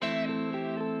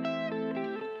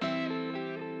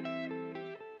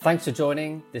Thanks for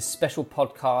joining this special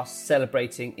podcast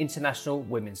celebrating International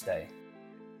Women's Day.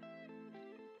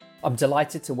 I'm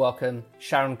delighted to welcome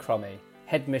Sharon Crummy,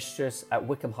 Headmistress at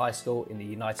Wycombe High School in the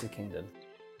United Kingdom.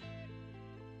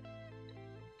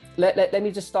 Let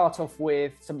me just start off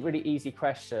with some really easy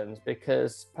questions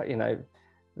because,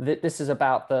 this is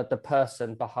about the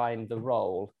person behind the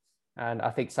role. And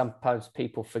I think sometimes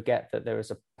people forget that there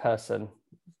is a person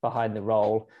behind the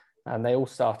role, and they all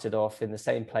started off in the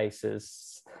same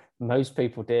places most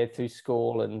people did, through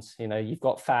school, and you've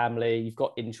got family, you've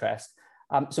got interest.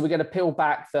 So we're going to peel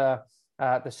back the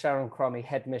Sharon Crummy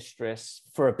Headmistress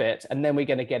for a bit, and then we're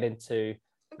going to get into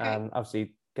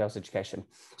obviously girls' education.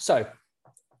 So,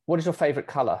 what is your favourite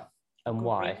colour and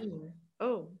why?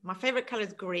 Oh, my favourite colour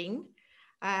is green.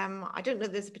 I don't know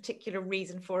there's a particular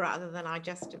reason for it other than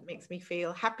it makes me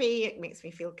feel happy, it makes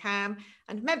me feel calm,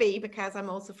 and maybe because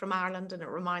I'm also from Ireland and it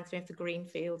reminds me of the green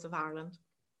fields of Ireland.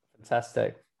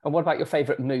 Fantastic. And what about your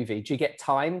favourite movie? Do you get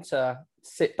time to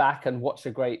sit back and watch a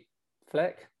great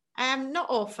flick? Not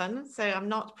often, so I'm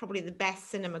not probably the best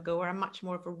cinema goer. I'm much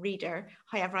more of a reader.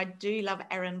 However, I do love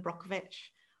Erin Brockovich.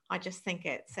 I just think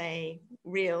it's a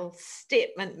real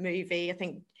statement movie. I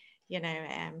think,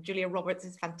 Julia Roberts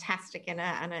is fantastic in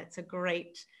it, and it's a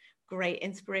great, great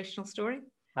inspirational story.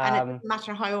 And it doesn't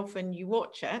matter how often you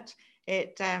watch it,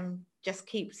 it just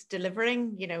keeps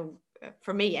delivering,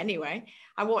 for me anyway.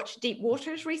 I watched Deep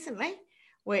Waters recently,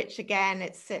 which again,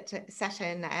 it's set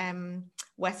in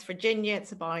West Virginia.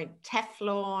 It's about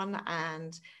Teflon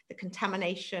and the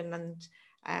contamination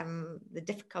and the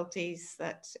difficulties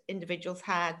that individuals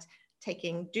had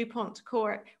taking DuPont to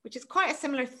court, which is quite a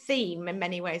similar theme in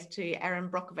many ways to Erin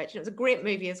Brockovich. And it was a great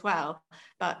movie as well,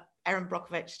 but Erin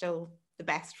Brockovich still the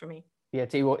best for me. Yeah,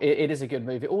 it is a good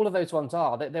movie. All of those ones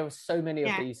are. There are so many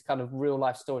of these kind of real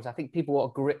life stories. I think people are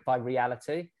gripped by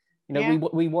reality.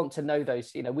 We want to know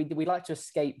those. We like to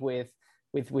escape with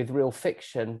real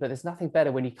fiction, but there's nothing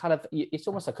better when you it's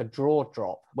almost like a draw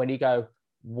drop when you go,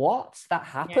 "What? That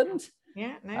happened?"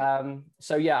 Yeah. No.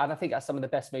 And I think that's some of the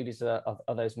best movies are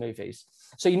those movies.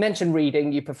 So you mentioned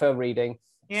reading. You prefer reading.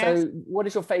 Yes. So what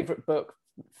is your favorite book?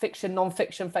 Fiction,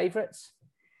 non-fiction favorites?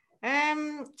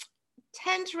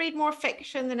 Tend to read more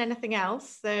fiction than anything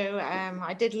else. So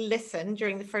I did listen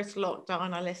during the first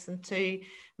lockdown. I listened to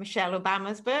Michelle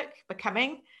Obama's book,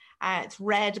 Becoming. It's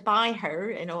read by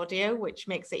her in audio, which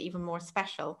makes it even more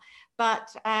special. But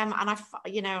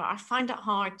I find it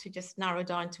hard to just narrow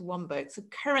down to one book. So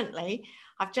currently,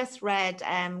 I've just read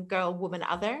Girl, Woman,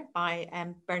 Other by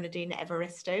Bernardine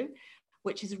Evaristo,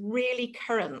 which is really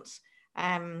current.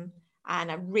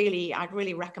 And I'd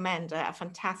really recommend a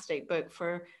fantastic book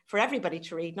for everybody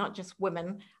to read, not just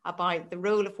women, about the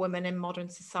role of women in modern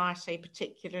society,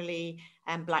 particularly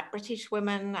Black British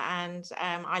women. And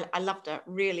I loved it.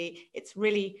 Really, it's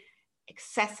really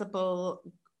accessible,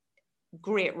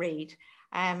 great read.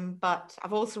 But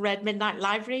I've also read Midnight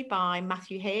Library by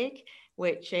Matthew Haig,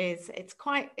 which it's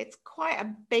quite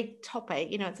a big topic.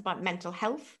 It's about mental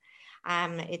health.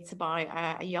 It's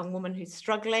about a young woman who's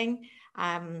struggling.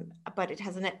 But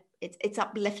it's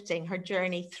uplifting. Her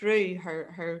journey through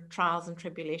her trials and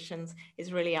tribulations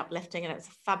is really uplifting, and it's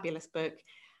a fabulous book.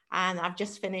 And I've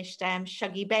just finished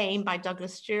Shuggie Bain by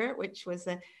Douglas Stewart, which was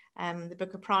the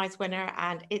Booker Prize winner,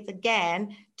 and it's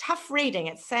again tough reading.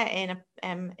 It's set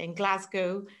in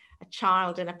Glasgow, a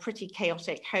child in a pretty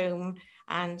chaotic home,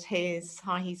 and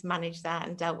how he's managed that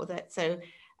and dealt with it. So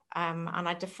and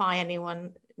I defy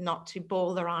anyone not to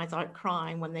bawl their eyes out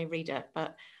crying when they read it,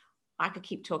 but I could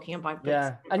keep talking about books.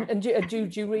 Yeah, and do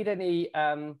you read any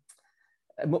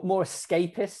more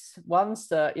escapist ones?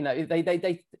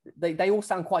 They all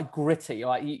sound quite gritty.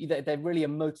 Right? They're really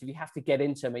emotive. You have to get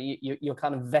into them. And you're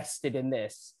kind of vested in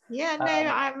this. Yeah,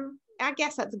 no, I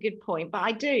guess that's a good point. But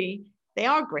I do. They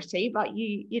are gritty, but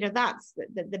that's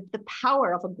the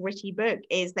power of a gritty book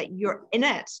is that you're in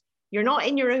it. You're not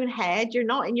in your own head. You're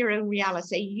not in your own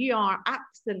reality. You are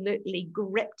absolutely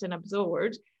gripped and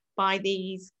absorbed by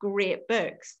these great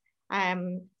books.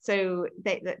 So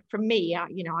that for me, I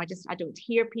don't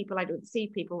hear people, I don't see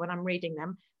people when I'm reading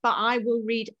them, but I will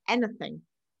read anything.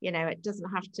 It doesn't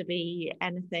have to be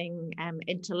anything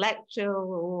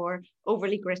intellectual or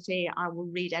overly gritty. I will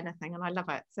read anything, and I love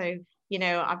it. So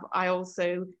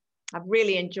I've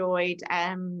really enjoyed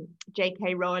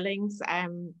J.K. Rowling's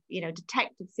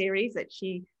detective series that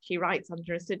she writes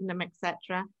under a pseudonym,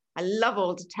 etc. I love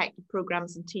all detective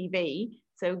programs and TV.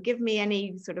 So give me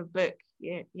any sort of book,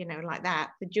 like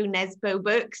that. The Jo Nesbø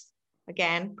books,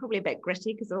 again, probably a bit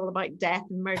gritty because they're all about death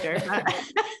and murder. But,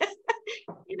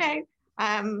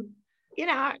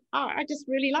 I just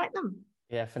really like them.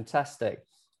 Yeah, fantastic.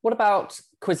 What about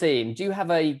cuisine? Do you have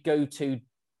a go-to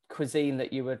cuisine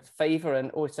that you would favor?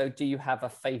 And also, do you have a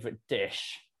favorite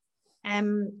dish?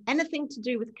 Anything to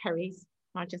do with curries.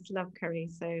 I just love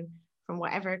curries. So from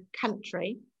whatever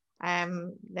country,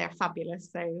 they're fabulous.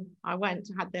 So I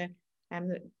had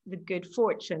the good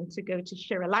fortune to go to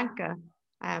Sri Lanka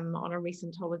on a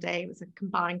recent holiday. It was a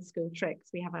combined school trip.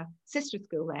 So we have a sister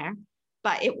school there,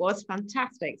 but it was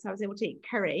fantastic. So I was able to eat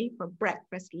curry for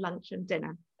breakfast, lunch, and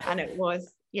dinner. And it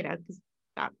was, because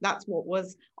that's what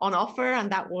was on offer,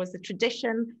 and that was the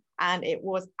tradition, and it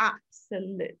was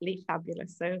absolutely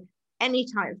fabulous. So any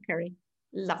type of curry,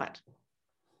 love it.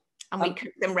 And we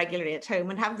cook them regularly at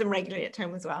home and have them regularly at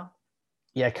home as well.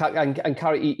 Yeah, and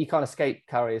curry, you can't escape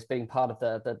curry as being part of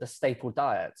the staple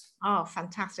diet. Oh,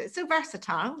 fantastic. It's so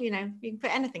versatile. You can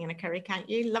put anything in a curry, can't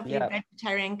you? Lovely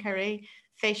vegetarian curry,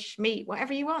 fish, meat,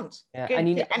 whatever you want. Yeah.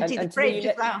 Good to empty the fridge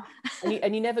as well.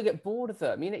 and you never get bored of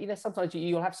them. Sometimes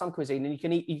you'll have some cuisine and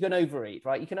you can overeat,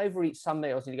 right? You can overeat some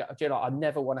meals and you go, I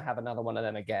never want to have another one of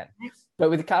them again. But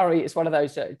with curry, it's one of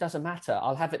those, it doesn't matter.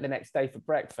 I'll have it the next day for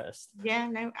breakfast. Yeah,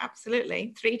 no,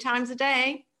 absolutely. 3 times a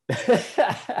day.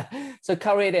 So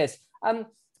curry it is.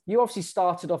 You obviously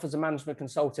started off as a management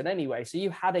consultant anyway, so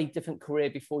you had a different career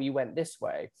before you went this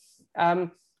way.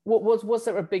 Was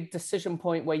there a big decision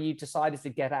point where you decided to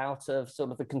get out of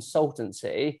sort of the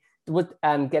consultancy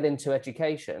and get into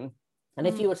education? And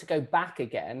if you were to go back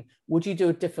again, would you do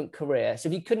a different career? So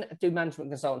if you couldn't do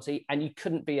management consultancy and you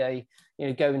couldn't be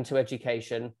go into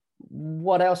education,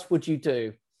 what else would you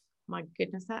do? My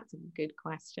goodness, that's a good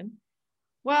question.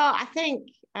 Well, I think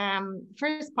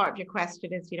first part of your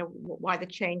question is, why the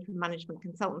change from management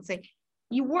consultancy?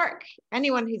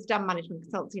 Anyone who's done management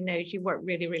consultancy knows you work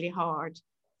really, really hard.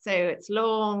 So it's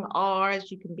long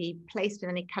hours. You can be placed in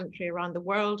any country around the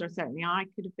world, or certainly I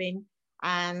could have been.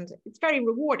 And it's very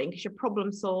rewarding because you're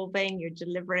problem solving, you're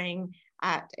delivering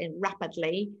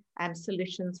rapidly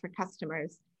solutions for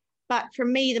customers. But for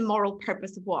me, the moral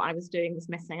purpose of what I was doing was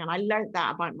missing. And I learned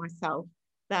that about myself,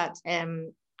 that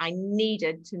I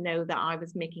needed to know that I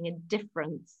was making a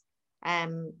difference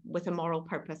with a moral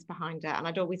purpose behind it. And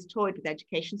I'd always toyed with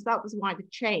education. So that was why the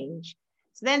change.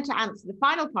 So then to answer the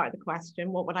final part of the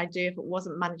question, what would I do if it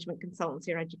wasn't management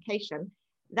consultancy or education?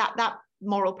 That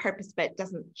moral purpose bit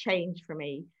doesn't change for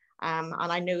me. And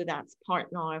I know that's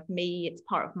part now of me, it's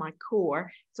part of my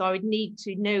core. So I would need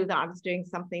to know that I was doing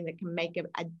something that can make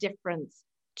a difference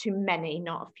to many,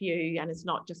 not a few. And it's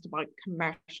not just about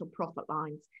commercial profit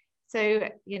lines. So,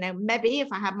 maybe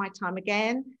if I had my time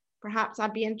again, perhaps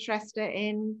I'd be interested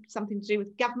in something to do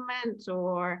with government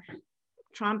or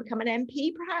try and become an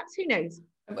MP, perhaps, who knows?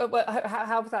 Well,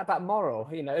 how's that about moral?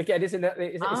 Again,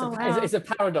 it's a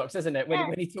paradox, isn't it?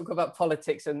 When you talk about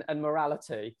politics and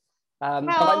morality.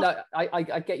 But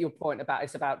I get your point about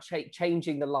it's about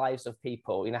changing the lives of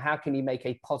people. How can you make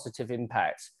a positive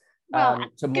impact to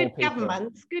more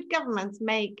people? Good governments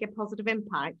make a positive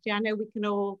impact. Yeah, I know we can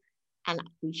all, and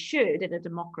we should in a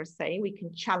democracy, we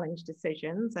can challenge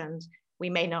decisions and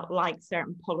we may not like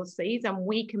certain policies and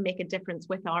we can make a difference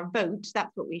with our vote.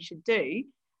 That's what we should do.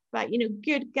 But,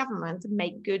 good government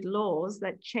make good laws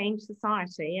that change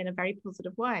society in a very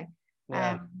positive way,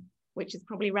 which is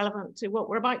probably relevant to what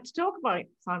we're about to talk about,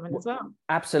 Simon, as well.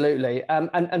 Absolutely.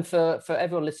 And for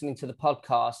everyone listening to the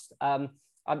podcast, I'm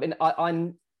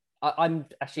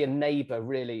actually a neighbour,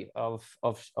 really, of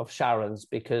Sharon's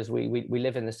because we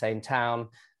live in the same town.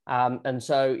 And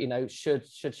so, should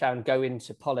Sharon go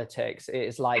into politics, it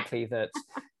is likely that,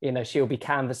 she'll be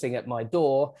canvassing at my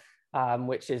door,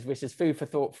 which is food for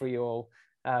thought for you all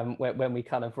when we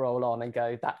kind of roll on and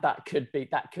go, that could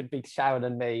be Sharon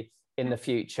and me in the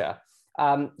future.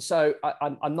 So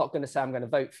I'm not going to say I'm going to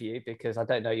vote for you because I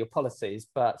don't know your policies,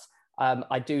 but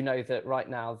I do know that right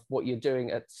now what you're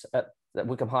doing at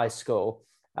Wycombe High School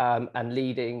and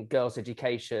leading girls'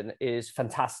 education is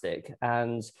fantastic.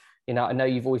 And, I know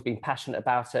you've always been passionate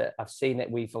about it. I've seen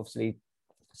it. We've obviously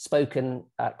spoken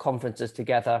at conferences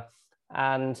together.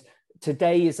 And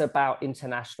today is about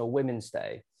International Women's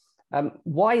Day.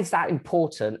 Why is that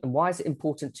important? And why is it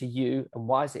important to you? And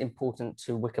why is it important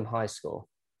to Wycombe High School?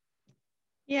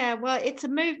 Yeah, well, it's a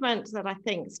movement that I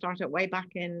think started way back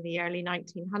in the early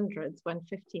 1900s when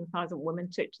 15,000 women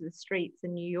took to the streets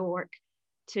in New York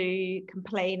to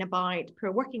complain about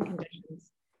poor working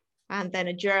conditions. And then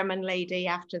a German lady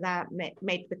after that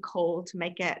made the call to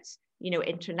make it,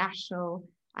 international.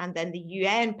 And then the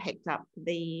UN picked up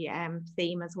the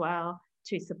theme as well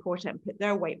to support it and put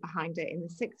their weight behind it in the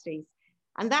 60s.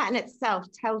 And that in itself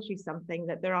tells you something,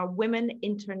 that there are women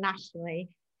internationally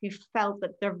who felt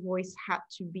that their voice had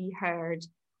to be heard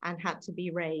and had to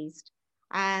be raised.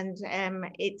 And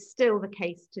it's still the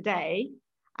case today.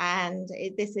 And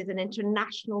this is an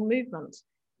international movement,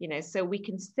 you know, so we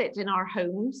can sit in our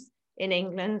homes in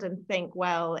England and think,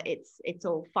 well, it's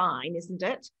all fine, isn't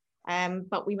it?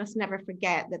 But we must never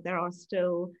forget that there are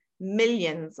still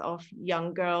millions of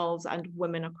young girls and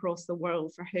women across the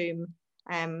world for whom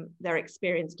their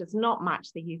experience does not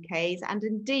match the UK's. And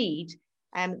indeed,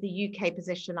 the UK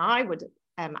position I would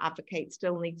advocate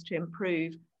still needs to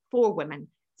improve for women.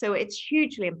 So it's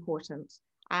hugely important,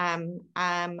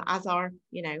 as are,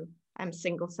 you know,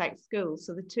 single-sex schools.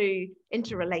 So the two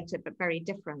interrelated but very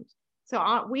different.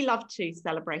 So we love to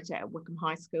celebrate it at Wycombe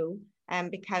High School,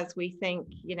 because we think,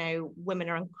 you know, women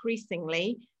are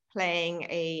increasingly playing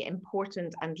an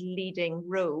important and leading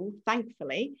role,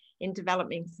 thankfully, in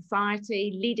developing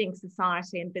society, leading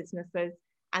society and businesses,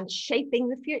 and shaping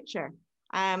the future.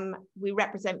 We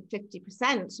represent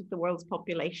 50% of the world's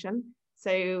population,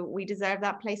 so we deserve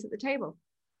that place at the table.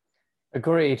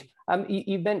 Agreed.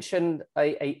 You mentioned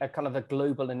a kind of a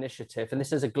global initiative, and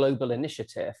this is a global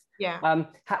initiative. Yeah.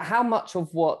 How much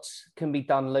of what can be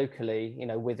done locally, you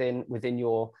know, within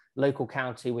your local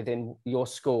county, within your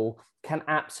school, can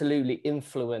absolutely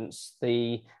influence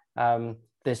the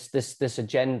this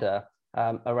agenda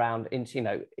around, you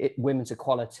know, women's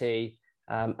equality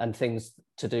and things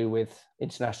to do with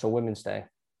International Women's Day?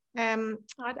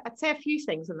 I'd say a few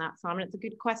things on that, Simon. It's a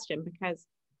good question because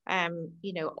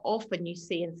you know, often you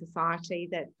see in society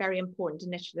that very important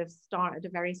initiatives start at a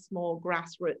very small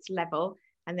grassroots level,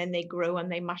 and then they grow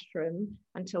and they mushroom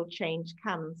until change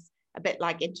comes, a bit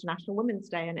like International Women's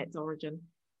Day and its origin.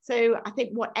 So I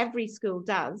think what every school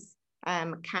does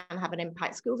can have an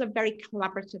impact. Schools are very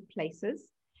collaborative places.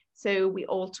 So we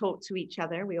all talk to each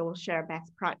other, we all share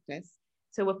best practice.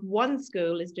 So if one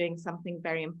school is doing something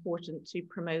very important to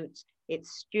promote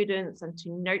its students and to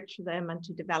nurture them and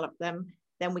to develop them,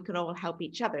 then we can all help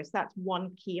each other. So that's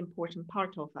one key important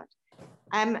part of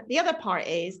it. The other part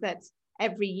is that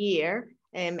every year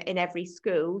in every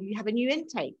school, you have a new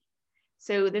intake.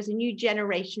 So there's a new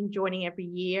generation joining every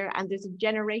year, and there's a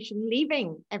generation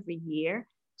leaving every year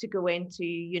to go into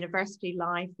university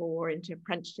life or into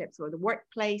apprenticeships or the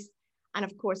workplace. And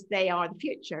of course, they are the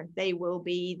future. They will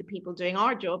be the people doing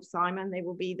our job, Simon. They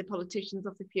will be the politicians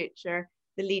of the future,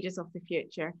 the leaders of the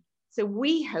future. So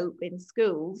we hope in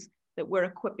schools that we're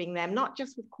equipping them, not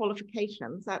just with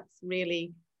qualifications, that's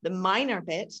really the minor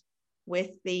bit,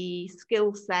 with the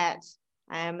skill set,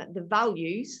 the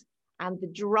values and the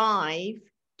drive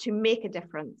to make a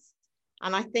difference.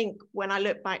 And I think when I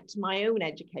look back to my own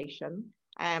education,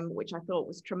 which I thought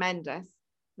was tremendous,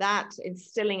 that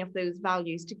instilling of those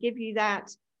values to give you that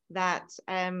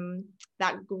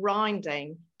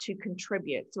grinding to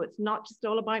contribute. So it's not just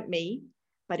all about me,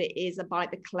 but it is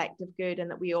about the collective good, and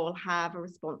that we all have a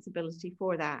responsibility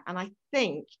for that. And I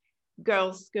think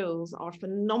girls' schools are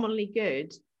phenomenally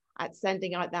good at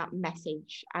sending out that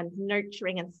message and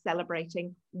nurturing and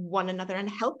celebrating one another and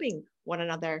helping one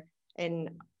another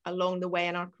along the way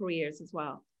in our careers as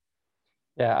well.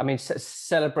 Yeah, I mean,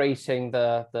 celebrating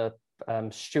the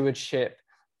stewardship,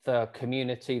 the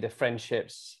community, the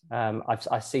friendships.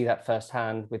 I see that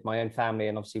firsthand with my own family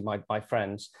and obviously my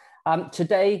friends.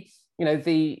 Today, you know,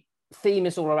 the theme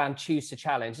is all around choose to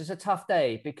challenge. It's a tough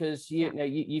day because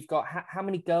you've got how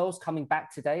many girls coming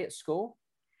back today at school?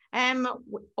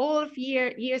 All of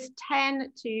years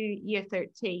 10 to year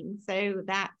 13. So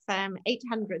that's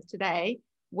 800 today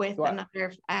with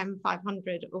another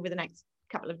 500 over the next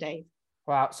couple of days.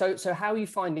 Wow. So how are you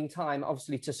finding time,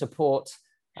 obviously, to support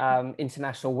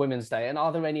International Women's Day? And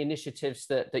are there any initiatives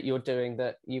that you're doing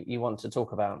that you want to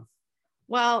talk about?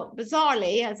 Well,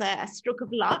 bizarrely, as a stroke of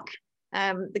luck,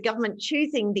 the government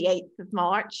choosing the 8th of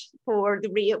March for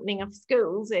the reopening of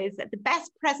schools is the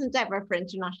best present ever for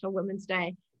International Women's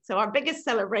Day. So our biggest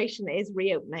celebration is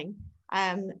reopening.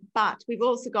 But we've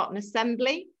also got an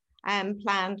assembly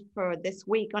planned for this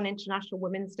week on International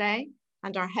Women's Day.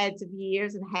 And our heads of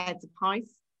years and heads of house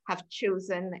have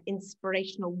chosen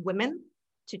inspirational women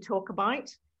to talk about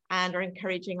and are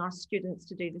encouraging our students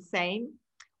to do the same.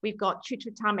 We've got tutor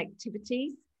time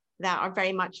activities that are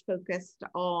very much focused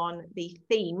on the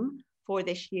theme for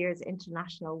this year's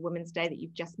International Women's Day that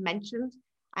you've just mentioned.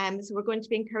 So we're going to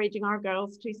be encouraging our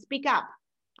girls to speak up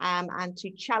and to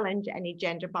challenge any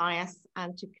gender bias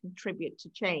and to contribute to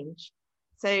change.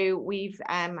 So we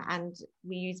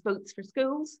use Votes for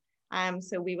Schools.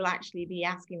 So we will actually be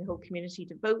asking the whole community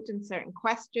to vote on certain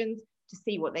questions to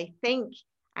see what they think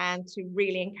and to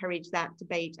really encourage that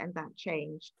debate and that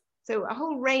change. So a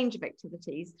whole range of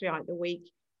activities throughout the week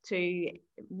to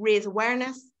raise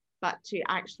awareness, but to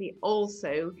actually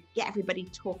also get everybody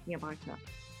talking about it.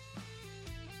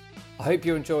 I hope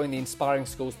you're enjoying the Inspiring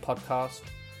Schools podcast.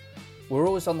 We're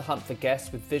always on the hunt for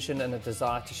guests with vision and a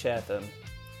desire to share them.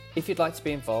 If you'd like to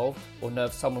be involved or know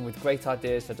of someone with great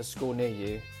ideas at a school near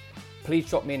you, please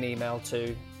drop me an email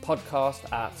to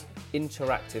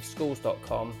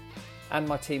podcast@interactiveschools.com and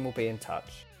my team will be in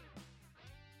touch.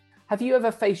 Have you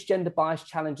ever faced gender bias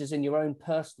challenges in your own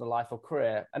personal life or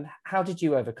career, and how did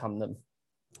you overcome them?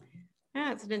 Yeah,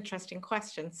 that's an interesting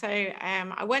question. So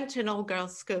I went to an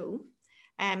all-girls school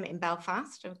in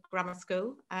Belfast, a grammar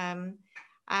school.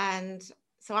 And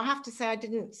so I have to say I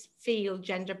didn't feel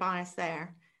gender bias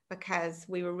there because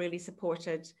we were really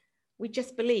supported. We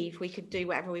just believed we could do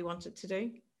whatever we wanted to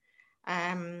do.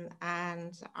 And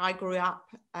I grew up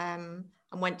and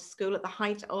went to school at the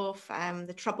height of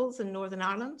the Troubles in Northern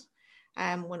Ireland,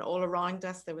 when all around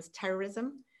us there was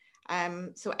terrorism.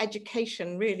 So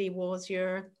education really was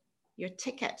your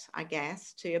ticket, I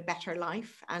guess, to a better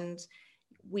life. And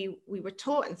we were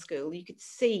taught in school, you could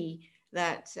see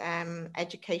that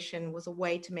education was a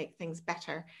way to make things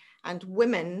better. And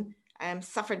women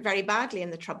suffered very badly in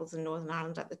the Troubles in Northern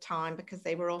Ireland at the time because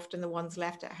they were often the ones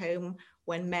left at home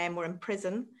when men were in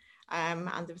prison,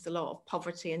 and there was a lot of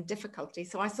poverty and difficulty.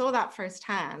 So I saw that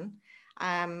firsthand,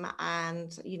 and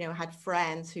had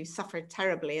friends who suffered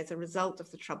terribly as a result of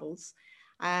the Troubles,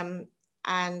 and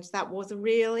that was a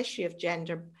real issue of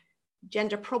gender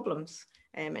problems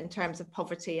in terms of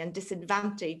poverty and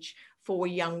disadvantage for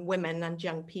young women and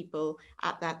young people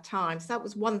at that time. So that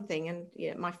was one thing in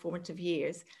my formative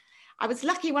years. I was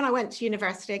lucky when I went to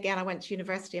university. Again, I went to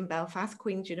university in Belfast,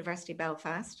 Queen's University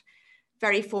Belfast.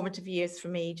 Very formative years for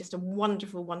me, just a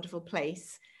wonderful, wonderful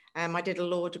place. I did a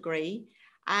law degree,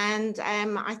 and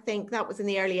I think that was in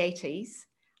the early 80s,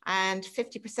 and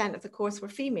 50% of the course were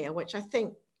female, which I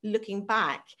think, looking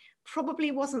back,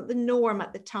 probably wasn't the norm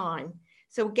at the time.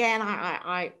 So again,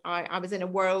 I was in a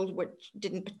world which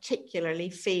didn't particularly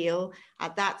feel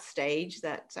at that stage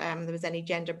that there was any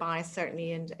gender bias,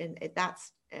 certainly in that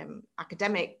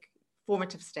academic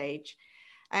formative stage.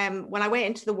 When I went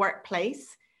into the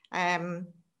workplace, I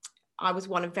was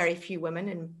one of very few women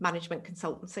in management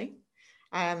consultancy.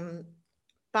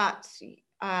 But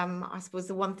I suppose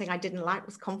the one thing I didn't like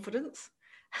was confidence.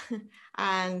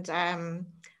 And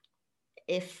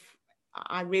if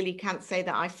I really can't say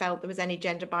that I felt there was any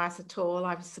gender bias at all.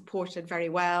 I was supported very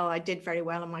well. I did very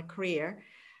well in my career.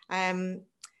 And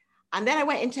then I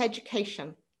went into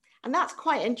education. And that's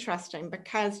quite interesting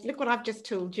because look what I've just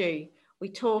told you. We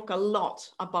talk a lot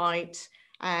about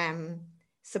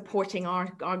supporting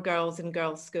our girls in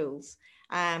girls' schools,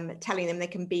 telling them they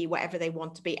can be whatever they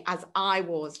want to be, as I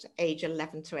was age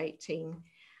 11 to 18.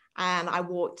 And I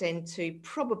walked into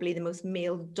probably the most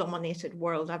male-dominated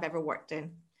world I've ever worked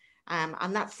in.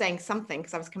 And that's saying something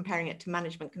because I was comparing it to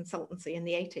management consultancy in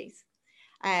the 80s.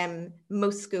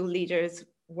 Most school leaders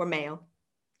were male.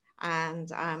 And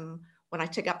when I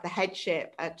took up the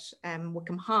headship at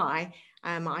Wycombe High,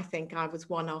 I think I was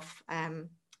one of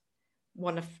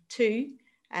two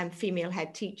female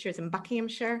head teachers in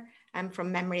Buckinghamshire, from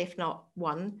memory, if not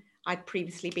one. I'd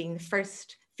previously been the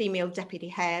first female deputy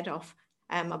head of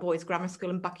a boys' grammar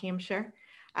school in Buckinghamshire.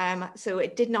 So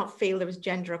it did not feel there was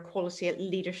gender equality at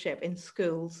leadership in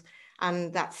schools.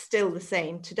 And that's still the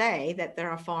same today, that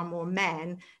there are far more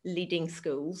men leading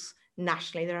schools.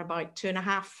 Nationally, there are about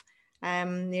 2.5,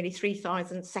 nearly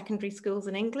 3,000 secondary schools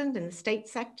in England in the state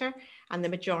sector, and the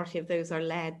majority of those are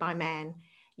led by men.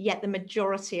 Yet the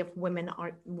majority of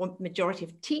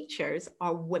teachers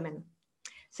are women.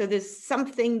 So there's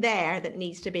something there that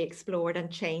needs to be explored and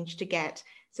changed to get.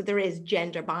 So there is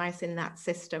gender bias in that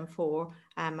system for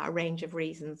a range of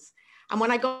reasons. And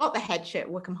when I got the headship at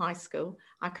Wycombe High School,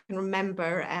 I can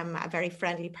remember a very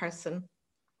friendly person.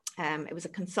 It was a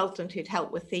consultant who'd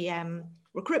helped with the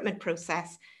recruitment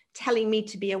process, telling me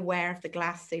to be aware of the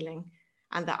glass ceiling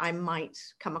and that I might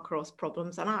come across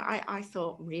problems. And I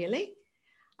thought, really?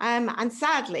 And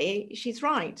sadly, she's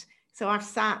right. So I've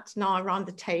sat now around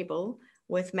the table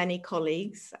with many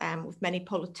colleagues, with many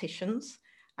politicians,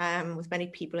 with many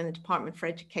people in the Department for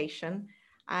Education.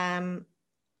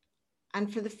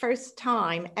 And for the first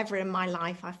time ever in my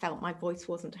life, I felt my voice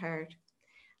wasn't heard.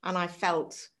 And I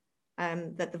felt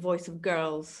that the voice of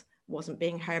girls wasn't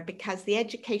being heard because the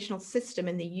educational system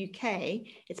in the UK,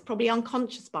 it's probably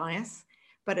unconscious bias,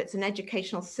 but it's an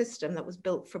educational system that was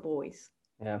built for boys.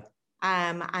 Yeah.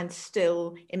 And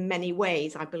still, in many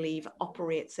ways, I believe,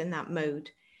 operates in that mode.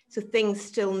 So things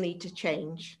still need to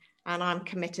change. And I'm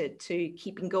committed to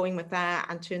keeping going with that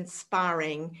and to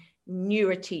inspiring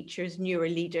newer teachers, newer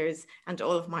leaders, and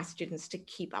all of my students to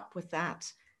keep up with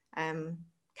that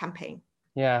campaign.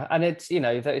 Yeah, and it's, you know,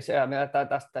 I mean,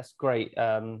 that's great.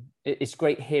 It's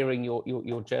great hearing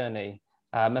your journey,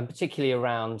 and particularly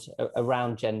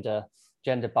around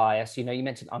gender bias. You know, you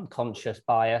mentioned unconscious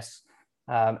bias.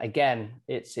 Again,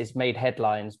 it's made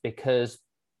headlines because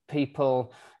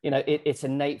people, you know, it's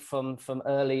innate from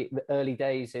early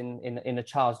days in a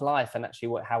child's life, and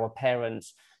actually how a parent,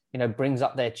 you know, brings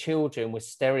up their children with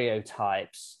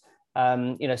stereotypes.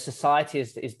 You know, society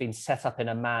is been set up in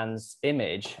a man's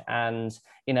image, and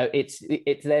you know, it's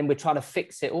then we're trying to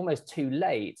fix it almost too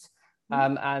late.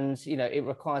 And you know, it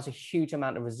requires a huge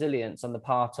amount of resilience on the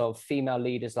part of female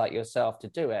leaders like yourself to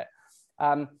do it.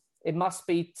 It must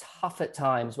be tough at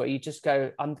times where you just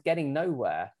go, I'm getting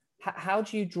nowhere. How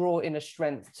do you draw in a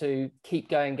strength to keep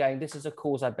going? This is a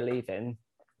cause I believe in,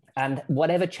 and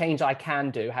whatever change I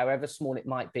can do, however small it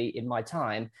might be in my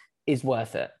time, is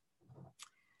worth it.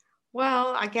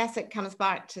 Well, I guess it comes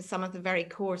back to some of the very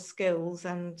core skills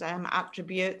and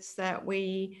attributes that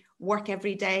we work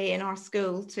every day in our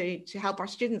school to help our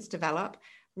students develop: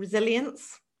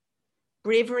 resilience,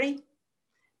 bravery,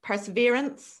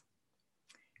 perseverance,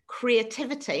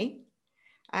 creativity.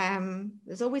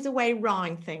 There's always a way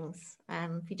around things.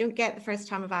 If you don't get the first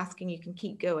time of asking, you can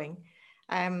keep going.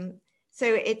 So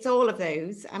it's all of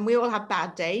those, and we all have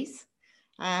bad days,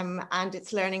 and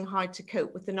it's learning how to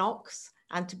cope with the knocks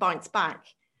and to bounce back.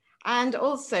 And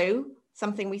also,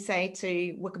 something we say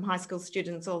to Wycombe High School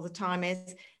students all the time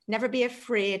is never be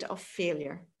afraid of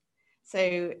failure.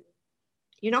 So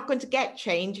you're not going to get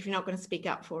change if you're not going to speak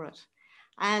up for it.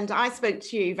 And I spoke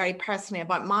to you very personally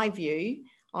about my view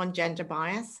on gender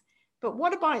bias, but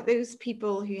what about those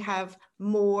people who have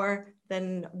more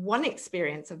than one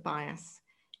experience of bias?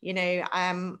 You know,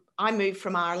 I moved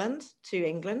from Ireland to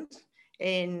England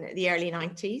in the early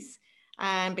 90s.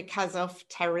 And because of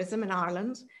terrorism in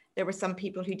Ireland, there were some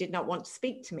people who did not want to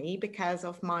speak to me because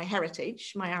of my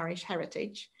heritage, my Irish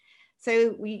heritage.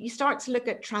 So you start to look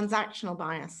at transactional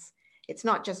bias. It's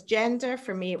not just gender.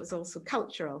 For me, it was also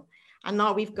cultural. And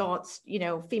now we've got, you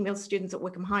know, female students at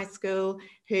Wycombe High School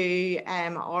who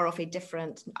are of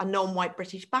a non-white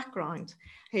British background,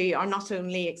 who are not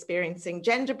only experiencing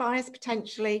gender bias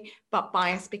potentially, but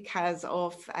bias because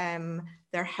of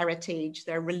their heritage,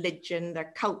 their religion,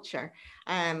 their culture,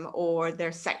 or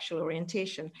their sexual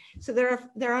orientation. So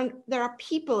there are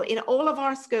people in all of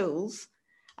our schools,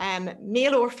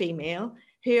 male or female,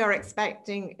 who are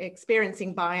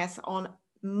experiencing bias on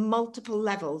multiple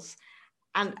levels.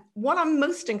 And what I'm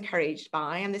most encouraged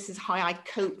by, and this is how I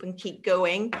cope and keep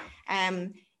going,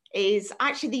 is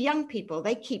actually the young people.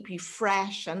 They keep you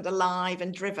fresh and alive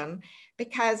and driven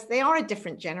because they are a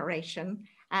different generation,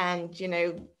 and you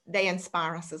know, they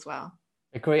inspire us as well.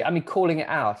 Agree. I mean, calling it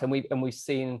out, and we've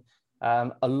seen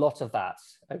a lot of that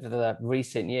over the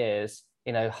recent years.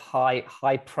 You know,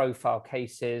 high profile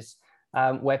cases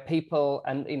where people,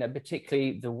 and you know,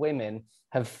 particularly the women,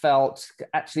 have felt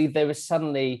actually there was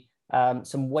suddenly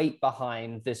some weight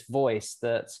behind this voice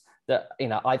that you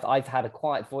know, I've had a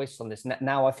quiet voice on this.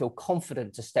 Now I feel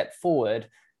confident to step forward,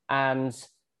 and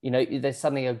you know, there's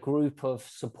suddenly a group of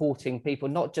supporting people,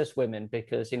 not just women,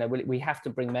 because you know, we have to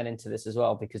bring men into this as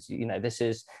well, because you know, this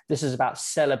is about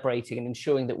celebrating and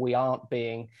ensuring that we aren't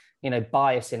being, you know,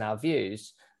 biased in our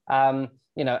views.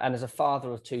 You know, and as a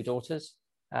father of two daughters,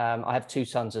 I have two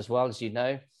sons as well, as you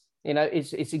know. You know,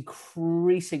 it's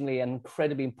increasingly and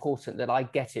incredibly important that I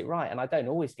get it right. And I don't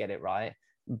always get it right,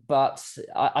 but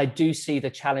I do see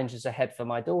the challenges ahead for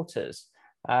my daughters.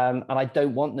 And I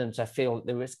don't want them to feel that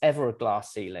there is ever a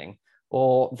glass ceiling,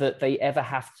 or that they ever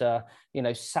have to, you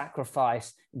know,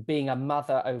 sacrifice being a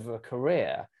mother over a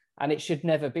career. And it should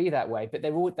never be that way. But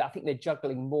I think they're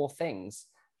juggling more things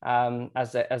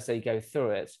as they go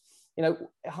through it. You know,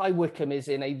 High Wycombe is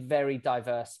in a very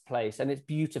diverse place, and it's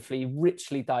beautifully,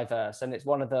 richly diverse. And it's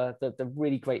one of the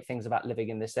really great things about living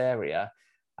in this area.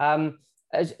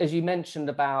 As you mentioned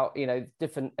about, you know,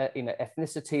 different, you know,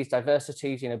 ethnicities,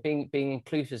 diversities, you know, being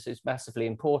inclusive is massively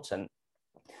important.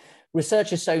 Research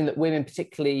has shown that women,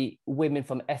 particularly women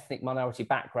from ethnic minority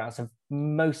backgrounds, have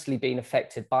mostly been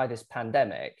affected by this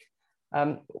pandemic.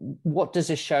 What does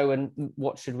this show, and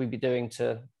what should we be doing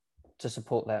to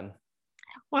support them?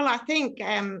 Well, I think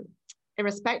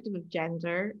irrespective of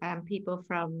gender, people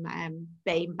from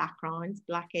BAME backgrounds,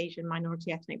 Black, Asian,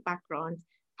 minority ethnic backgrounds,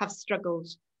 have struggled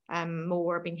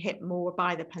more, been hit more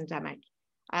by the pandemic.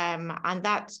 And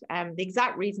that the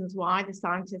exact reasons why, the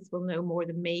scientists will know more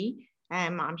than me.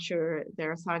 I'm sure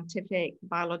there are scientific,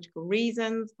 biological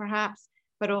reasons perhaps,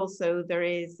 but also there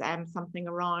is something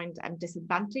around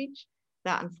disadvantage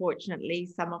that unfortunately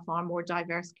some of our more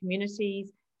diverse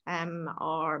communities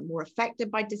are more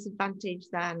affected by disadvantage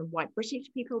than white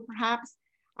British people, perhaps.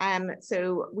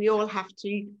 So we all have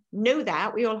to know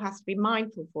that, we all have to be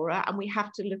mindful for it, and we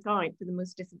have to look out for the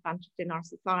most disadvantaged in our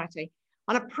society.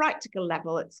 On a practical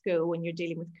level at school, when you're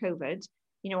dealing with COVID,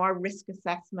 our risk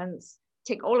assessments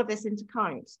take all of this into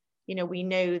account. We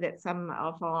know that some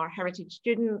of our heritage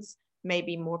students may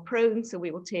be more prone, so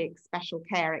we will take special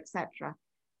care, etc.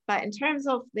 But in terms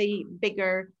of the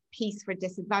bigger piece for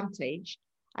disadvantage,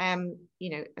 a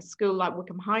school like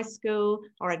Wycombe High School,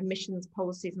 our admissions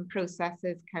policies and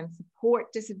processes can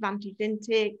support disadvantaged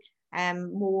intake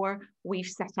more. We've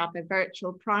set up a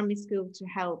virtual primary school to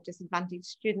help disadvantaged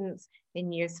students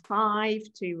in years 5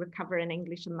 to recover in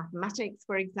English and mathematics,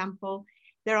 for example.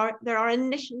 There are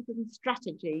initiatives and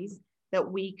strategies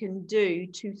that we can do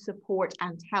to support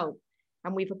and help.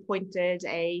 And we've appointed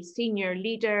a senior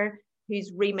leader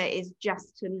whose remit is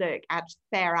just to look at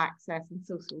fair access and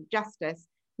social justice,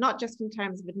 not just in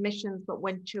terms of admissions, but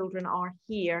when children are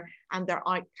here and their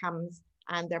outcomes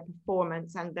and their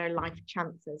performance and their life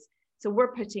chances. So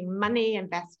we're putting money,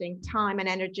 investing time and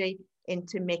energy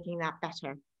into making that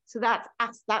better. So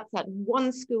that's at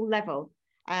one school level.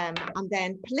 And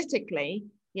then politically,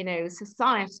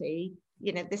 society,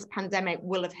 this pandemic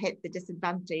will have hit the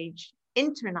disadvantaged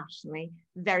internationally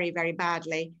very, very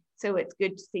badly. So it's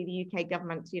good to see the UK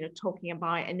government, talking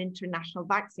about an international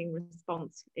vaccine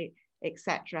response,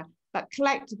 etc. But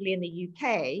collectively in the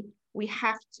UK, we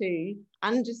have to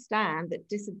understand that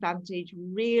disadvantage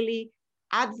really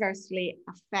adversely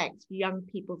affects young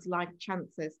people's life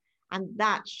chances. And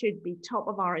that should be top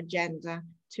of our agenda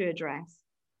to address.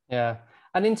 Yeah.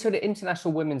 And into the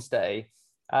International Women's Day,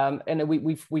 and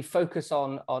we focus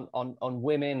on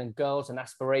women and girls and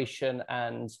aspiration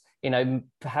and,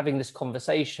 having this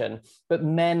conversation, but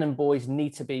men and boys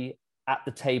need to be at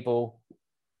the table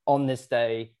on this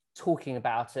day, talking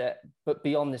about it, but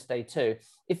beyond this day too.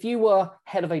 If you were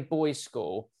head of a boys'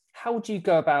 school, how would you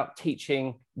go about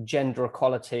teaching gender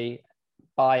equality,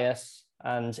 bias,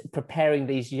 and preparing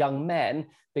these young men,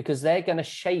 because they're going to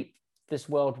shape this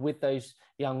world with those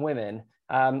young women,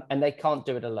 and they can't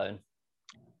do it alone?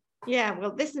 Yeah,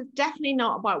 well, this is definitely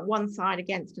not about one side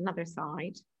against another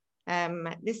side.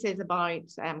 This is about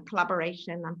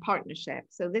collaboration and partnership.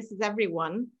 So this is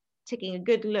everyone taking a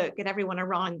good look at everyone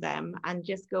around them and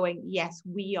just going, yes,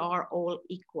 we are all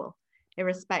equal,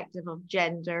 irrespective of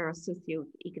gender or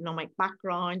socioeconomic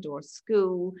background or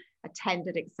school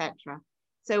attended, etc.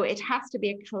 So it has to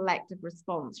be a collective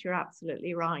response. You're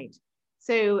absolutely right.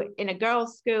 So in a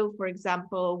girls' school, for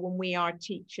example, when we are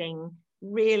teaching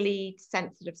really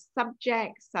sensitive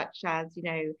subjects, such as,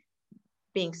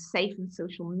 being safe in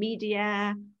social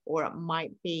media, or it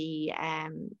might be,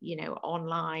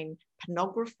 online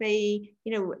pornography,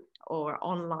 or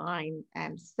online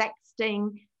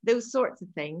sexting, those sorts of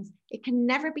things, it can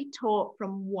never be taught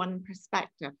from one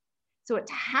perspective. So it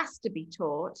has to be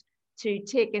taught to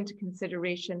take into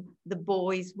consideration the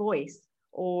boy's voice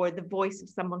or the voice of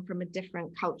someone from a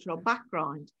different cultural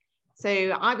background. So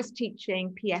I was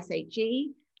teaching PSHE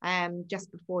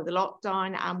just before the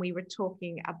lockdown, and we were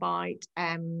talking about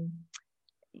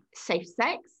safe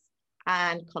sex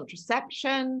and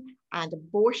contraception and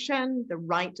abortion, the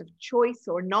right of choice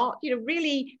or not,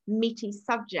 really meaty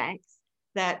subjects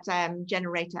that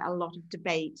generated a lot of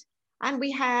debate. And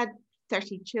we had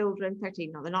 30 children,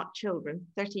 30, no, they're not children,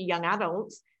 30 young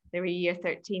adults, they were year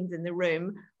 13s in the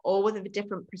room, all with a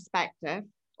different perspective,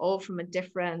 all from a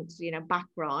different,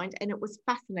 background, and it was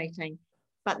fascinating.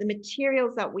 But the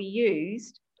materials that we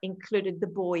used included the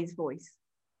boys' voice.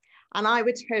 And I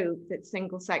would hope that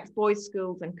single-sex boys'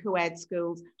 schools and co-ed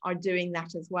schools are doing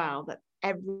that as well, that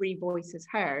every voice is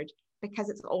heard, because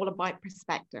it's all about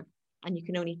perspective. And you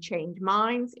can only change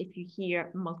minds if you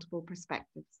hear multiple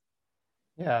perspectives.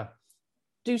 Yeah.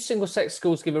 Do single-sex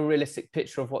schools give a realistic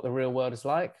picture of what the real world is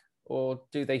like, or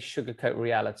do they sugarcoat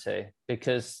reality?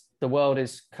 Because the world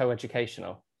is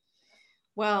co-educational.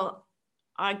 Well,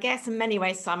 I guess in many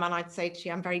ways, Simon, I'd say to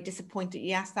you, I'm very disappointed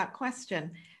you asked that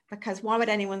question, because why would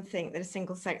anyone think that a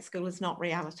single-sex school is not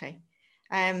reality?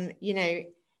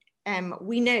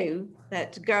 We know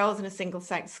that girls in a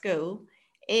single-sex school,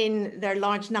 in their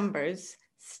large numbers,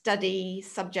 study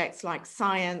subjects like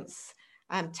science,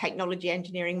 technology,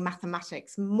 engineering,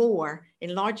 mathematics more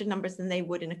in larger numbers than they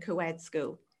would in a co-ed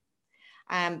school.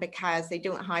 Because they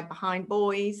don't hide behind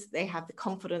boys, they have the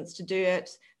confidence to do it,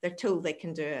 they're told they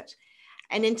can do it.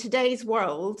 And in today's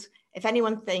world, if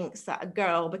anyone thinks that a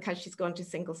girl, because she's going to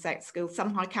single-sex school,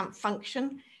 somehow can't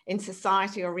function in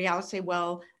society or reality,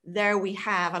 well, there we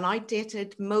have an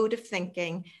outdated mode of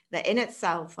thinking that in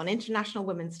itself, on International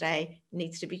Women's Day,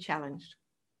 needs to be challenged.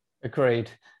 Agreed.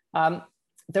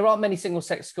 There aren't many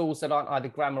single-sex schools that aren't either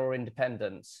grammar or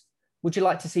independent. Would you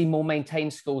like to see more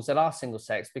maintained schools that are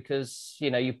single-sex? Because,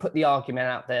 you put the argument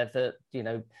out there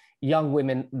that, young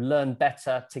women learn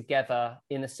better together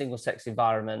in a single-sex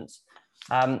environment,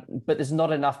 but there's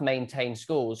not enough maintained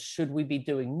schools. Should we be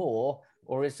doing more,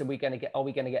 or are we going to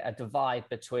get a divide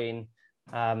between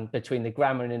the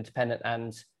grammar and independent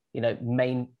and,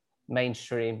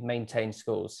 mainstream maintained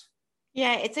schools?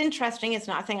 Yeah, it's interesting,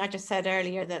 isn't it? I think I just said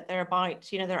earlier that there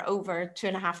are over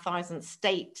 2,500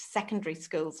 state secondary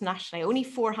schools nationally. Only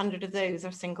 400 of those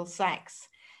are single sex.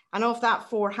 And of that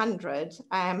 400,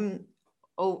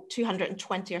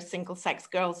 220 are single sex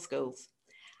girls' schools,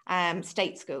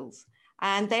 state schools.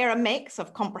 And they're a mix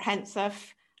of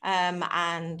comprehensive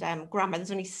and grammar.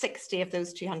 There's only 60 of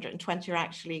those 220 are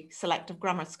actually selective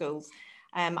grammar schools.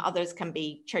 Others can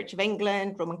be Church of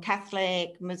England, Roman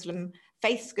Catholic, Muslim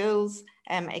faith schools,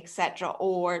 etc.,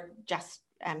 or just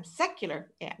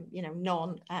secular,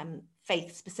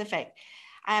 non-faith specific.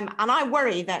 And I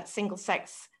worry that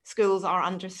single-sex schools are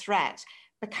under threat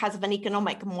because of an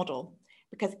economic model.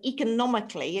 Because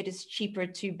economically, it is cheaper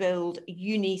to build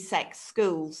unisex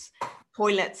schools.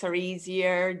 Toilets are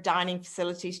easier, dining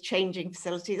facilities, changing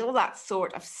facilities, all that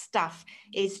sort of stuff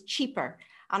is cheaper.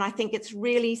 And I think it's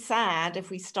really sad if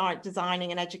we start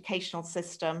designing an educational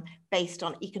system based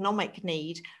on economic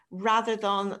need rather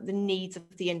than the needs of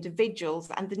the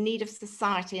individuals and the need of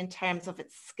society in terms of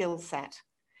its skill set.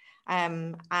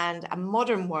 And a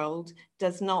modern world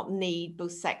does not need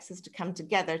both sexes to come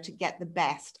together to get the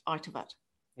best out of it.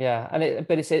 Yeah, and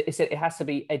it has to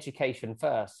be education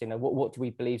first. What do we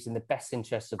believe is in the best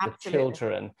interests of Absolutely. the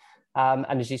children?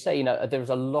 And as you say, there's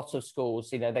a lot of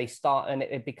schools, they start and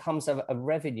it becomes a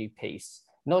revenue piece,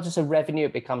 not just a revenue,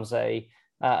 it becomes a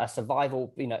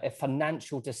survival, a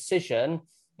financial decision,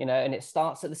 and it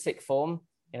starts at the sixth form.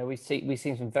 We've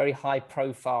seen some very high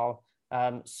profile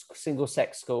single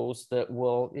sex schools that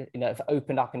will, have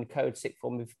opened up in co-ed sixth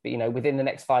form, within the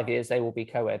next 5 years, they will be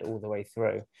co-ed all the way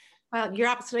through. Well, you're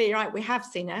absolutely right. We have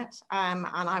seen it. And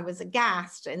I was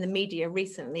aghast in the media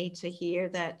recently to hear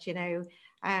that,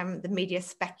 the media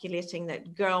speculating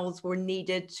that girls were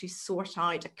needed to sort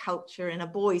out a culture in a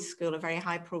boys' school, a very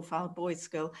high profile boys'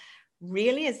 school.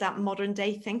 Really, is that modern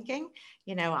day thinking?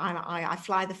 I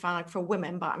fly the flag for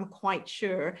women, but I'm quite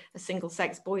sure a single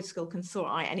sex boys' school can sort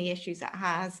out any issues it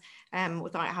has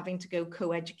without having to go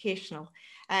co-educational.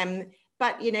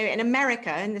 But, in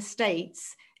America, in the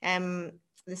States,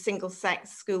 the single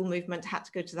sex school movement had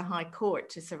to go to the High Court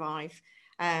to survive.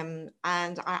 And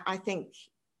I think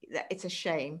that it's a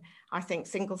shame. I think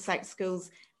single sex schools,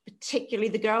 particularly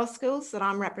the girls' schools that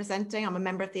I'm representing, I'm a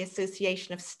member of the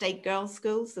Association of State Girls'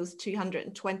 Schools, those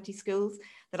 220 schools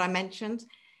that I mentioned.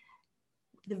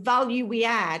 The value we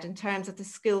add in terms of the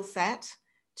skill set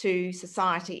to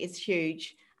society is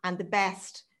huge, and the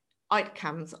best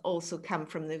outcomes also come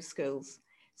from those schools.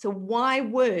 So why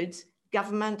would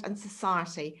government and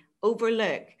society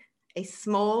overlook a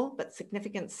small but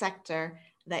significant sector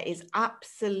that is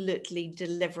absolutely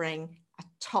delivering a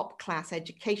top-class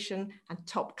education and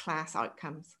top-class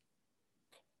outcomes?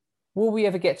 Will we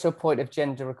ever get to a point of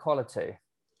gender equality?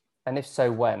 And if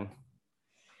so, when?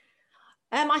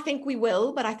 I think we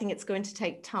will, but I think it's going to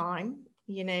take time.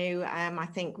 I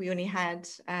think we only had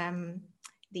the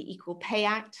Equal Pay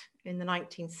Act in the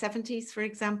 1970s, for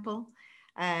example.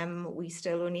 We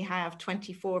still only have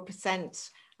 24%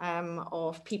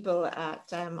 of people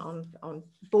on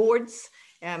boards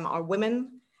are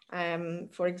women,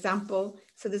 for example.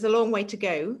 So there's a long way to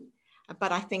go,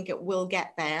 but I think it will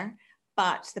get there.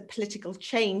 But the political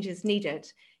change is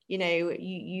needed.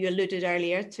 You alluded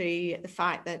earlier to the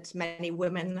fact that many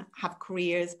women have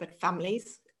careers but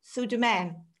families, so do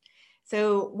men.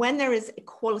 So when there is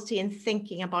equality in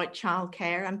thinking about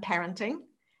childcare and parenting,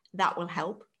 that will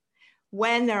help.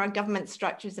 When there are government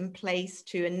structures in place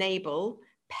to enable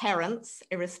parents,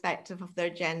 irrespective of their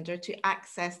gender, to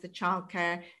access the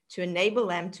childcare, to enable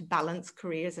them to balance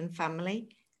careers and family,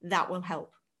 that will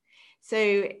help.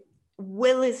 So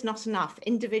will is not enough.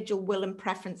 Individual will and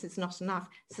preference is not enough.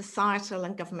 Societal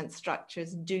and government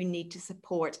structures do need to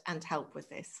support and help with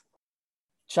this.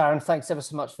 Sharon, thanks ever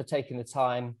so much for taking the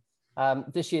time.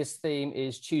 This year's theme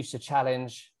is Choose to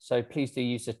Challenge. So please do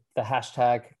use the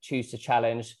hashtag Choose to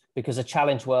Challenge, because a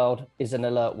challenge world is an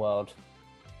alert world.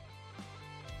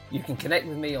 You can connect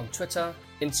with me on Twitter,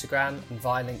 Instagram, and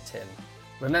via LinkedIn.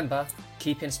 Remember,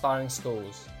 keep inspiring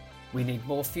schools. We need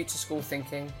more future school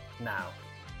thinking now.